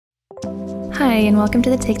Hi, and welcome to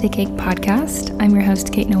the Take the Cake podcast. I'm your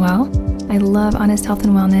host, Kate Noel. I love honest health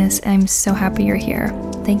and wellness, and I'm so happy you're here.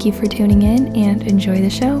 Thank you for tuning in and enjoy the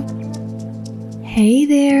show. Hey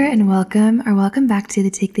there, and welcome back to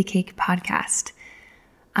the Take the Cake podcast.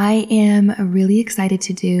 I am really excited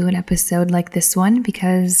to do an episode like this one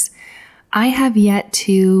because I have yet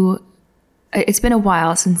to, it's been a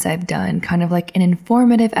while since I've done kind of like an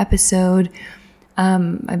informative episode.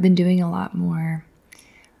 I've been doing a lot more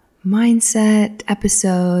mindset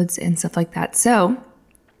episodes and stuff like that. So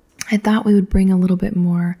I thought we would bring a little bit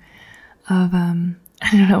more of,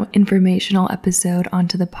 informational episode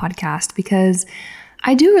onto the podcast because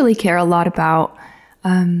I do really care a lot about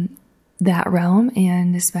that realm,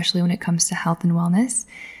 and especially when it comes to health and wellness.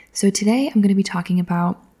 So today I'm going to be talking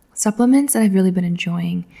about supplements that I've really been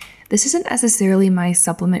enjoying. This isn't necessarily my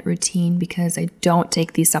supplement routine because I don't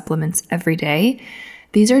take these supplements every day.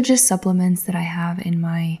 These are just supplements that I have in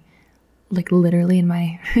my, literally in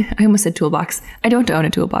my, I almost said toolbox. I don't own a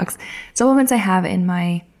toolbox. Supplements I have in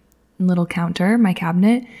my little counter, my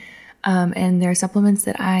cabinet. And they're supplements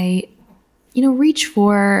that I, reach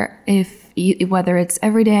for whether it's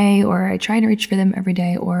every day or I try to reach for them every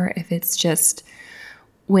day, or if it's just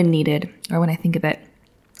when needed or when I think of it.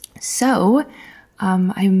 So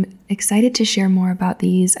I'm excited to share more about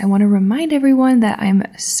these. I want to remind everyone that I'm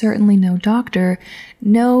certainly no doctor,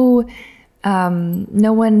 no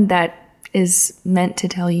one that is meant to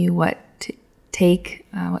tell you what to take,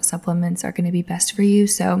 what supplements are going to be best for you.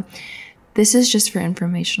 So this is just for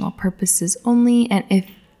informational purposes only. And if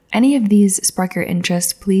any of these spark your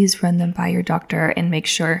interest, please run them by your doctor and make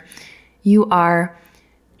sure you are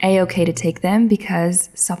A-okay to take them, because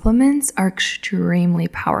supplements are extremely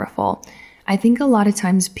powerful. I think a lot of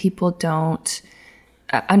times people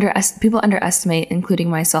underestimate, including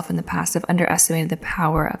myself in the past, have underestimated the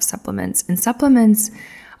power of supplements. And supplements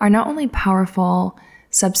are not only powerful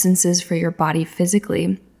substances for your body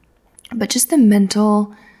physically, but just the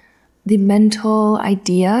mental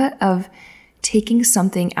idea of taking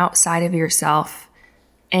something outside of yourself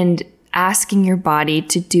and asking your body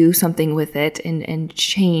to do something with it and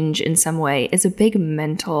change in some way is a big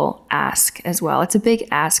mental ask as well. It's a big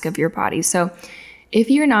ask of your body. So if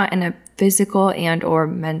you're not in a physical and or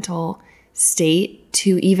mental state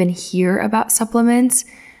to even hear about supplements,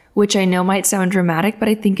 which I know might sound dramatic, but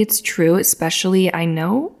I think it's true, especially I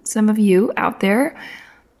know some of you out there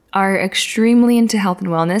are extremely into health and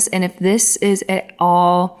wellness. And if this is at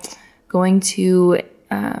all going to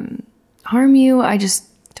harm you, I just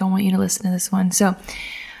don't want you to listen to this one. So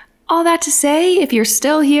all that to say, if you're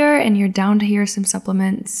still here and you're down to hear some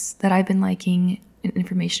supplements that I've been liking and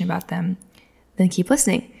information about them, then keep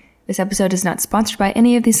listening. This episode is not sponsored by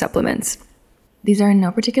any of these supplements. These are in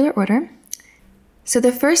no particular order. So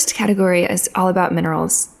the first category is all about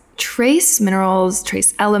minerals. Trace minerals,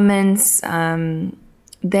 trace elements,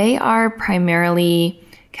 they are primarily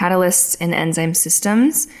catalysts in enzyme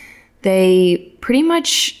systems. They pretty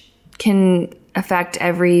much can affect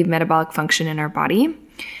every metabolic function in our body,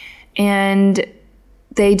 and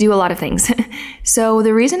they do a lot of things. So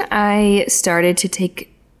the reason I started to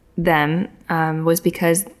take them was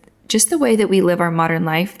because just the way that we live our modern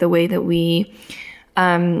life, the way that we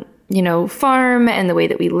farm and the way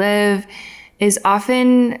that we live is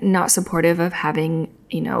often not supportive of having,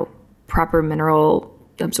 proper mineral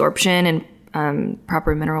absorption and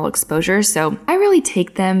proper mineral exposure. So I really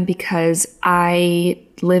take them because I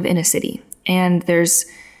live in a city, and there's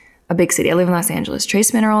a big city. I live in Los Angeles.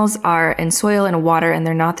 Trace minerals are in soil and water, and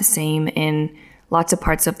they're not the same in lots of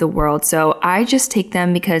parts of the world. So I just take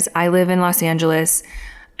them because I live in Los Angeles,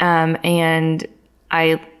 and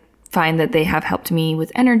I find that they have helped me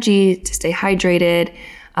with energy, to stay hydrated.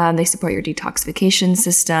 They support your detoxification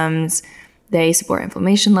systems. They support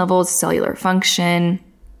inflammation levels, cellular function.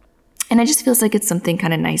 And it just feels like it's something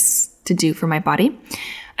kind of nice to do for my body.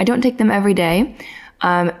 I don't take them every day.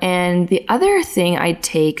 And the other thing I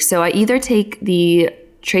take, so I either take the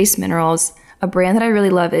trace minerals. A brand that I really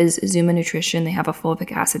love is Zuma Nutrition. They have a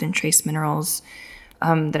fulvic acid and trace minerals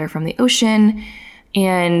that are from the ocean.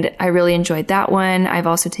 And I really enjoyed that one. I've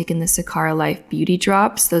also taken the Sakara Life Beauty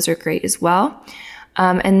Drops. Those are great as well.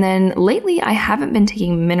 And then lately, I haven't been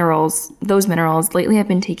taking those minerals. Lately, I've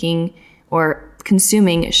been taking or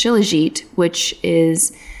consuming Shilajit, which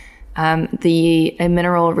is a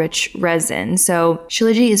mineral-rich resin. So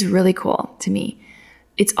Shilajit is really cool to me.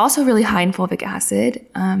 It's also really high in fulvic acid,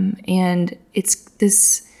 and it's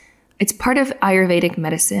part of Ayurvedic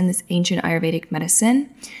medicine, this ancient Ayurvedic medicine.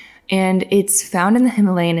 And it's found in the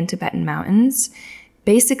Himalayan and Tibetan mountains.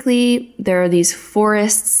 Basically, there are these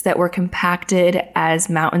forests that were compacted as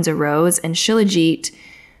mountains arose, and Shilajit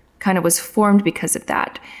kind of was formed because of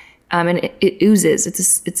that. And it oozes.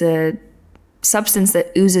 It's a substance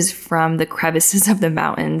that oozes from the crevices of the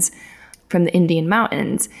mountains, from the Indian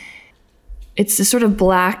mountains. It's a sort of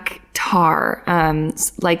black tar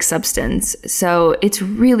like substance. So it's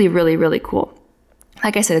really, really, really cool.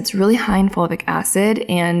 Like I said, it's really high in fulvic acid,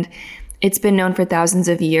 and it's been known for thousands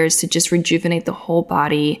of years to just rejuvenate the whole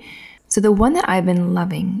body. So the one that I've been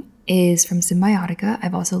loving is from Symbiotica.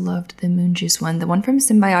 I've also loved the Moon Juice one. The one from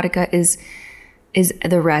Symbiotica is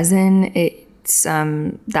the resin. It's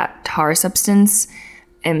that tar substance.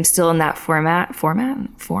 I'm still in that form.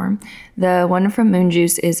 The one from Moon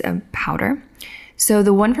Juice is a powder. So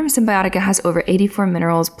the one from Symbiotica has over 84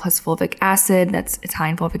 minerals plus fulvic acid. It's high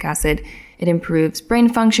in fulvic acid. It improves brain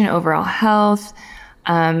function, overall health,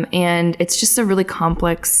 and it's just a really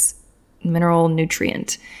complex mineral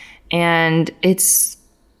nutrient. And it's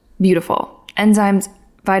beautiful. Enzymes,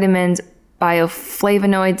 vitamins,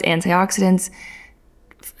 bioflavonoids, antioxidants,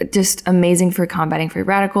 just amazing for combating free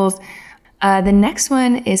radicals. The next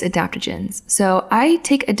one is adaptogens. So I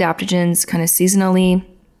take adaptogens kind of seasonally,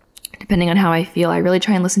 depending on how I feel. I really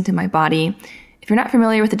try and listen to my body. If you're not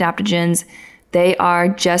familiar with adaptogens, they are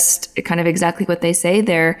just kind of exactly what they say.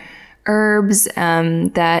 They're herbs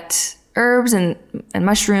and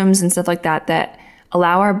mushrooms and stuff like that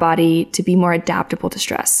allow our body to be more adaptable to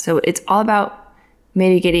stress. So it's all about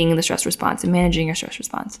mitigating the stress response and managing your stress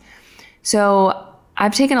response. So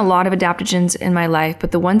I've taken a lot of adaptogens in my life,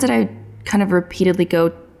 but the ones that I kind of repeatedly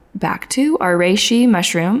go back to are reishi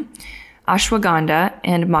mushroom, ashwagandha,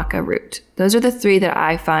 and maca root. Those are the three that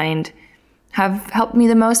I find have helped me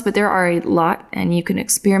the most, but there are a lot and you can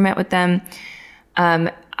experiment with them.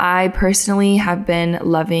 I personally have been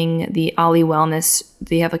loving the Ollie Wellness.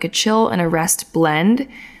 They have like a chill and a rest blend.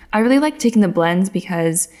 I really like taking the blends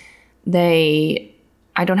because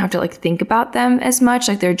I don't have to like think about them as much.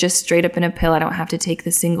 Like they're just straight up in a pill. I don't have to take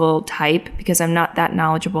the single type because I'm not that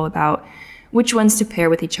knowledgeable about which ones to pair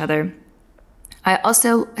with each other. I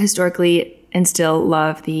also historically and still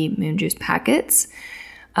love the Moon Juice packets.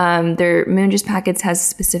 Their Moon Juice packets has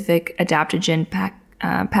specific adaptogen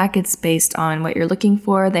packets based on what you're looking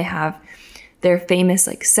for. They have their famous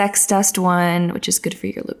like sex dust one, which is good for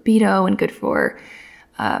your libido and good for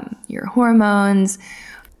your hormones.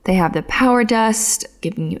 They have the power dust,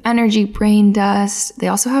 giving you energy, brain dust. They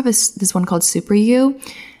also have this one called Super You.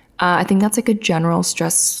 I think that's like a general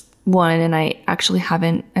stress one, and I actually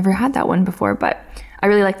haven't ever had that one before, but I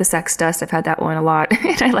really like the sex dust. I've had that one a lot,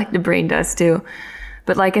 and I like the brain dust too.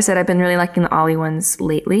 But like I said, I've been really liking the Ollie ones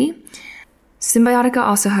lately. Symbiotica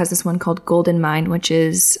also has this one called Golden Mind, which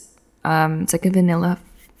is it's like a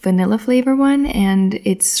vanilla flavor one, and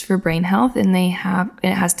it's for brain health. And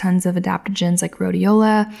it has tons of adaptogens like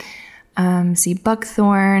rhodiola, sea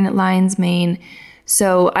buckthorn, lion's mane.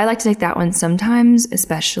 So I like to take that one sometimes,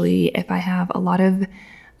 especially if I have a lot of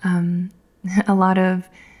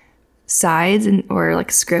sides or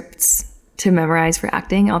like scripts to memorize for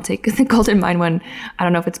acting. I'll take the Golden Mind one. I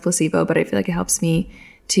don't know if it's placebo, but I feel like it helps me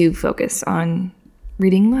to focus on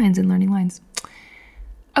reading lines and learning lines.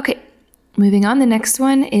 Okay, moving on. The next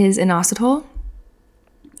one is inositol.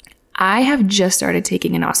 I have just started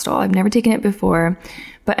taking inositol. I've never taken it before,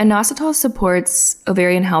 but inositol supports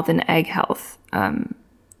ovarian health and egg health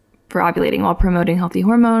for ovulating while promoting healthy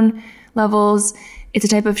hormone levels. It's a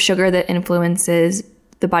type of sugar that influences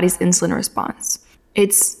the body's insulin response.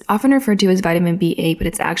 It's often referred to as vitamin B8, but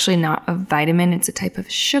it's actually not a vitamin. It's a type of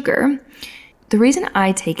sugar. The reason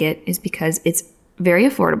I take it is because it's very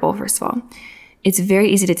affordable, first of all. It's very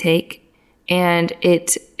easy to take, and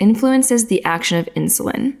it influences the action of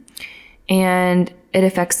insulin, and it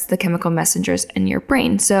affects the chemical messengers in your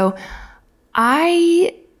brain. So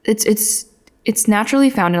it's naturally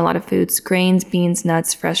found in a lot of foods: grains, beans,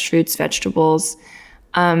 nuts, fresh fruits, vegetables.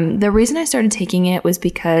 The reason I started taking it was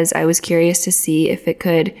because I was curious to see if it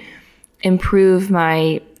could improve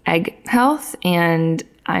my egg health, and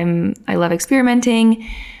I love experimenting,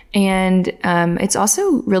 and it's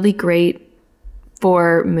also really great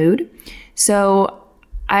for mood. So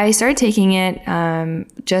I started taking it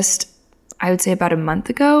just, I would say, about a month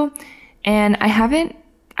ago, and I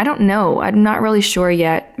don't know, I'm not really sure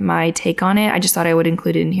yet my take on it. I just thought I would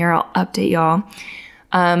include it in here. I'll update y'all.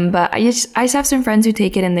 But I just have some friends who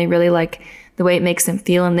take it and they really like the way it makes them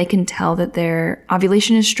feel, and they can tell that their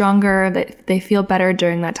ovulation is stronger, that they feel better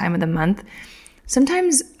during that time of the month.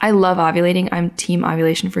 Sometimes I love ovulating. I'm team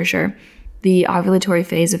ovulation for sure. The ovulatory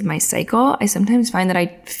phase of my cycle, I sometimes find that I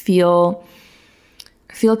feel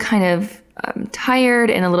kind of tired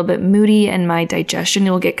and a little bit moody, and my digestion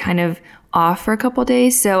will get kind of off for a couple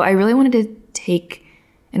days. So I really wanted to take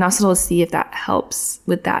and also to see if that helps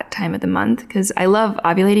with that time of the month, because I love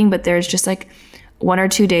ovulating, but there's just like 1 or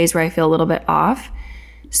 2 days where I feel a little bit off.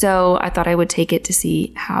 So I thought I would take it to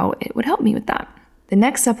see how it would help me with that. The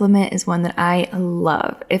next supplement is one that I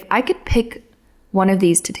love. If I could pick one of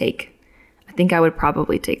these to take, I think I would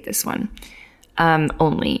probably take this one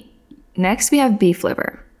only. Next, we have beef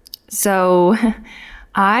liver. So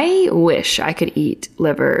I wish I could eat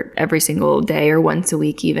liver every single day or once a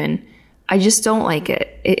week even. I just don't like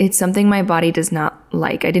it. It's something my body does not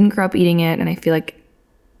like. I didn't grow up eating it, and I feel like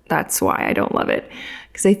that's why I don't love it.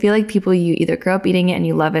 Because I feel like people, you either grow up eating it and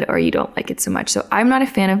you love it or you don't like it so much. So I'm not a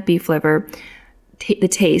fan of beef liver, the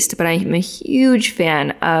taste, but I'm a huge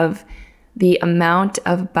fan of the amount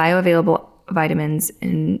of bioavailable vitamins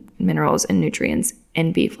and minerals and nutrients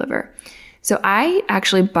in beef liver. So I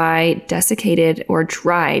actually buy desiccated or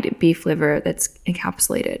dried beef liver that's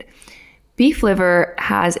encapsulated. Beef liver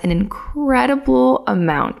has an incredible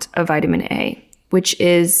amount of vitamin A, which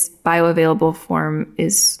is bioavailable form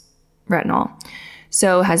is retinol.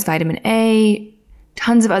 So it has vitamin A,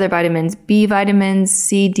 tons of other vitamins, B vitamins,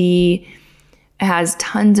 C, D. It has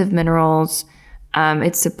tons of minerals.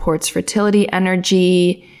 It supports fertility,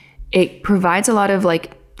 energy. It provides a lot of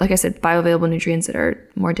like I said, bioavailable nutrients that are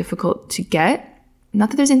more difficult to get. Not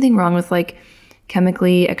that there's anything wrong with like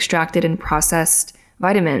chemically extracted and processed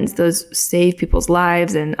vitamins. Those save people's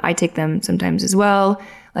lives, and I take them sometimes as well.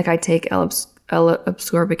 Like I take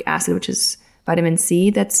L-ascorbic acid, which is vitamin C.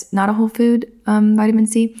 That's not a whole food vitamin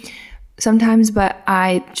C sometimes, but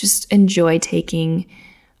I just enjoy taking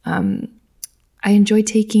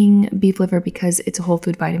beef liver because it's a whole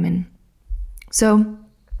food vitamin. So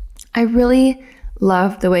I really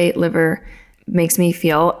love the way liver makes me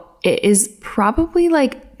feel. It is probably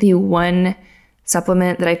like the one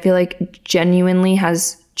supplement that I feel like genuinely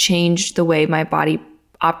has changed the way my body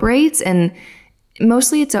operates. And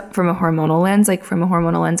mostly it's from a hormonal lens. Like from a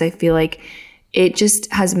hormonal lens, I feel like it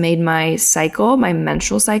just has made my cycle, my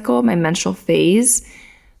menstrual phase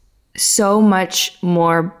so much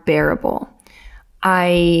more bearable.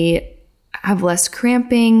 I have less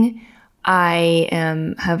cramping. I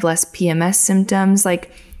have less PMS symptoms.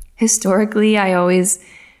 Like historically, I always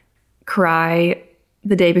cry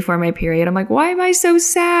the day before my period. I'm like, why am I so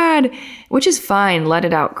sad? Which is fine. Let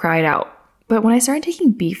it out, cry it out. But when I started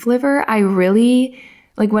taking beef liver, I really,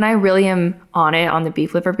 like when I really am on it, on the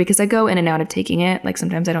beef liver, because I go in and out of taking it. Like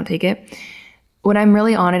sometimes I don't take it. When I'm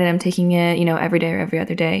really on it and I'm taking it, every day or every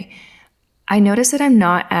other day, I notice that I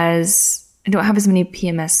don't have as many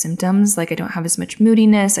PMS symptoms. Like I don't have as much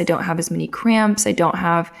moodiness. I don't have as many cramps. I don't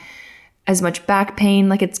have as much back pain.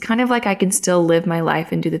 Like it's kind of like I can still live my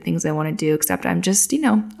life and do the things I want to do, except I'm just,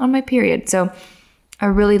 on my period. So I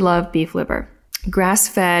really love beef liver.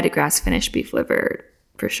 Grass-fed, grass-finished beef liver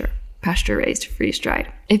for sure. Pasture-raised,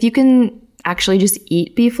 freeze-dried. If you can actually just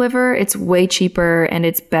eat beef liver, it's way cheaper and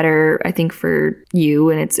it's better, I think, for you,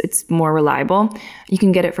 and it's more reliable. You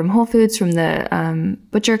can get it from Whole Foods, from the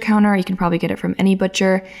butcher counter. You can probably get it from any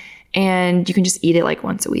butcher, and you can just eat it like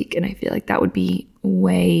once a week, and I feel like that would be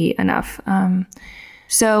way enough.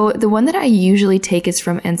 So the one that I usually take is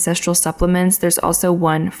from Ancestral Supplements. There's also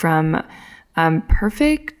one from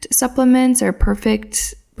Perfect Supplements or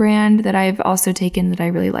Perfect brand that I've also taken that I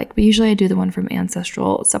really like. But usually I do the one from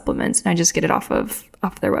Ancestral Supplements, and I just get it off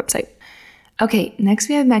their website. Okay, next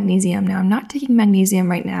we have magnesium. Now I'm not taking magnesium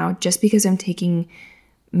right now just because I'm taking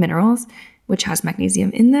minerals, which has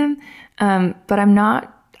magnesium in them. But I'm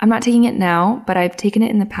not taking it now, but I've taken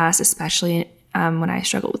it in the past, especially when I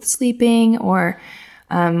struggle with sleeping or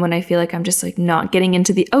when I feel like I'm just like not getting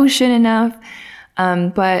into the ocean enough.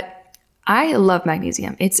 But I love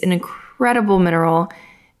magnesium. It's an incredible mineral.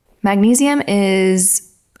 Magnesium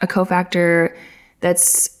is a cofactor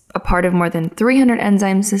that's a part of more than 300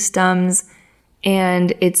 enzyme systems,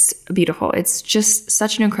 and it's beautiful. It's just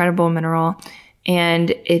such an incredible mineral,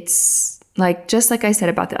 and it's just like I said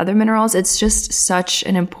about the other minerals, it's just such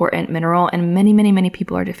an important mineral, and many, many, many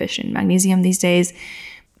people are deficient in magnesium these days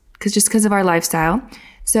because of our lifestyle.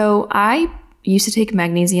 So I used to take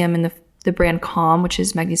magnesium in the brand Calm, which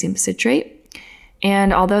is magnesium citrate,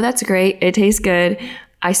 and although that's great, it tastes good,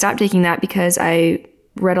 I stopped taking that because I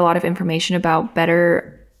read a lot of information about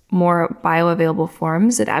better, more bioavailable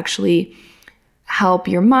forms that actually help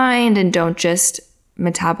your mind and don't just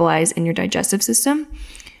metabolize in your digestive system.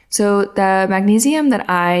 So the magnesiums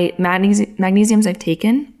I've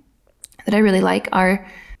taken that I really like are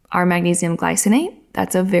magnesium glycinate.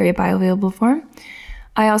 That's a very bioavailable form.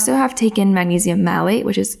 I also have taken magnesium malate,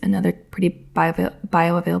 which is another pretty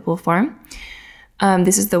bioavailable form.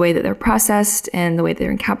 This is the way that they're processed and the way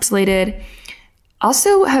they're encapsulated.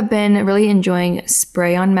 Also have been really enjoying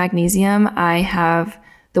Spray on Magnesium. I have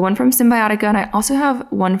the one from Symbiotica, and I also have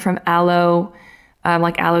one from Aloe,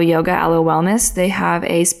 like Aloe Yoga, Aloe Wellness. They have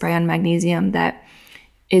a Spray on Magnesium that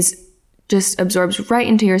is just absorbs right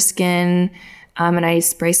into your skin. And I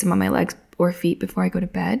spray some on my legs or feet before I go to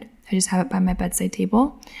bed. I just have it by my bedside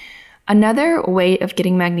table. Another way of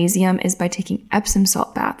getting magnesium is by taking Epsom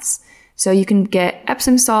salt baths. So you can get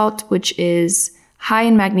Epsom salt, which is high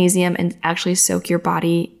in magnesium, and actually soak your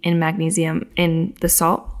body in magnesium in the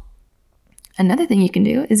salt. Another thing you can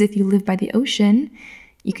do is if you live by the ocean,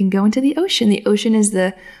 you can go into the ocean. The ocean is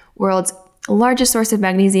the world's largest source of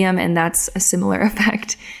magnesium, and that's a similar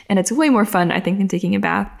effect. And it's way more fun, I think, than taking a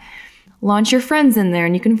bath. Launch your friends in there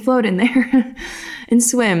and you can float in there and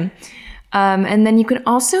swim. And then you can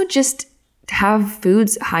also just have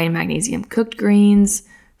foods high in magnesium. Cooked greens,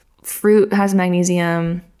 fruit has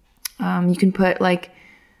magnesium. You can put like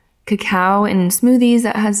cacao in smoothies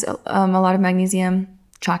that has a lot of magnesium.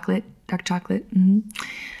 Chocolate, dark chocolate.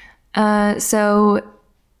 So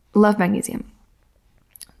love magnesium.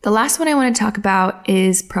 The last one I want to talk about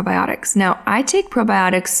is probiotics. Now, I take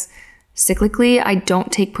probiotics cyclically. I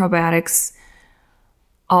don't take probiotics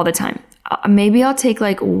all the time. Maybe I'll take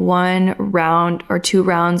like 1 round or 2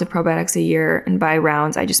 rounds of probiotics a year. And by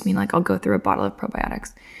rounds, I just mean like I'll go through a bottle of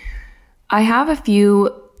probiotics. I have a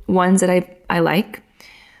few ones that I like.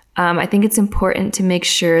 I think it's important to make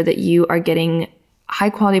sure that you are getting high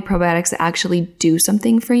quality probiotics that actually do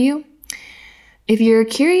something for you. If you're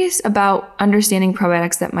curious about understanding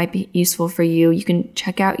probiotics that might be useful for you, you can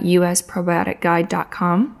check out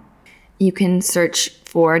usprobioticguide.com. You can search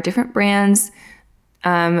for different brands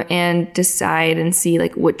and decide and see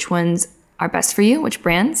like which ones are best for you, which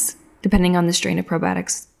brands, depending on the strain of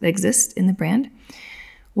probiotics that exist in the brand.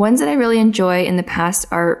 Ones that I really enjoy in the past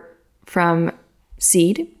are from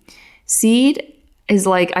Seed. Seed is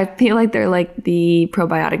like, I feel like they're like the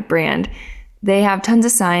probiotic brand. They have tons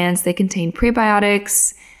of science. They contain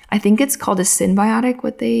prebiotics. I think it's called a synbiotic,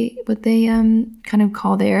 what they kind of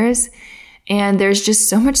call theirs. And there's just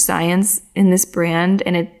so much science in this brand,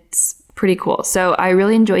 and it's pretty cool. So I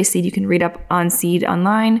really enjoy Seed. You can read up on Seed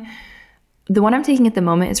online. The one I'm taking at the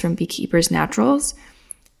moment is from Beekeepers Naturals.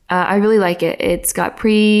 I really like it. It's got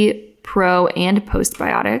pre, pro, and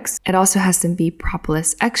postbiotics. It also has some bee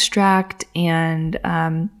propolis extract,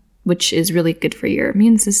 and which is really good for your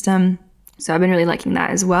immune system. So I've been really liking that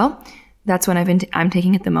as well. That's what I'm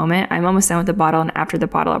taking at the moment. I'm almost done with the bottle, and after the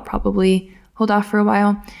bottle, I'll probably hold off for a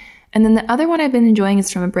while. And then the other one I've been enjoying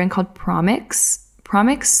is from a brand called Promix.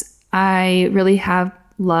 Promix, I really have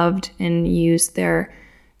loved and used their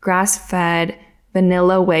grass-fed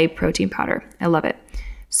vanilla whey protein powder. I love it.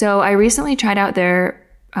 So I recently tried out their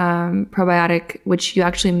probiotic, which you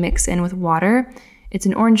actually mix in with water. It's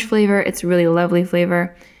an orange flavor. It's a really lovely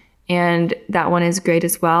flavor. And that one is great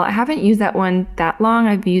as well. I haven't used that one that long.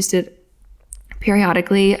 I've used it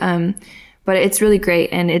periodically, but it's really great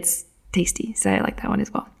and it's tasty. So I like that one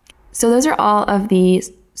as well. So those are all of the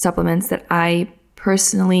supplements that I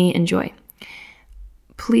personally enjoy.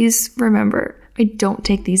 Please remember, I don't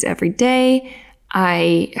take these every day.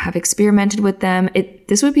 I have experimented with them.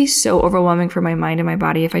 This would be so overwhelming for my mind and my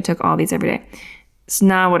body if I took all these every day. It's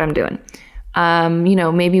not what I'm doing.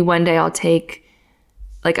 Maybe one day I'll take,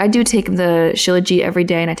 like I do take the Shilajit every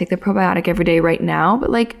day and I take the probiotic every day right now, but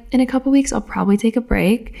like in a couple weeks, I'll probably take a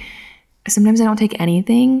break. Sometimes I don't take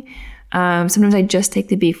anything. Sometimes I just take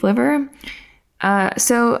the beef liver.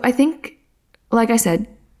 So I think, like I said,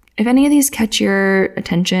 if any of these catch your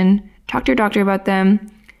attention, talk to your doctor about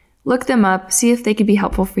them, look them up, see if they could be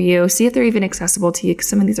helpful for you, see if they're even accessible to you, because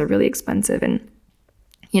some of these are really expensive and,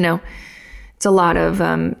 it's a lot of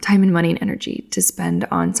time and money and energy to spend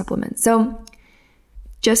on supplements. So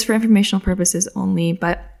just for informational purposes only,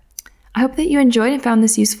 but I hope that you enjoyed and found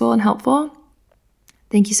this useful and helpful.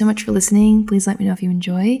 Thank you so much for listening. Please let me know if you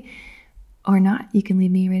enjoy or not. You can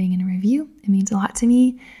leave me a rating and a review. It means a lot to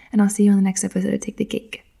me. And I'll see you on the next episode of Take the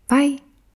Cake. Bye.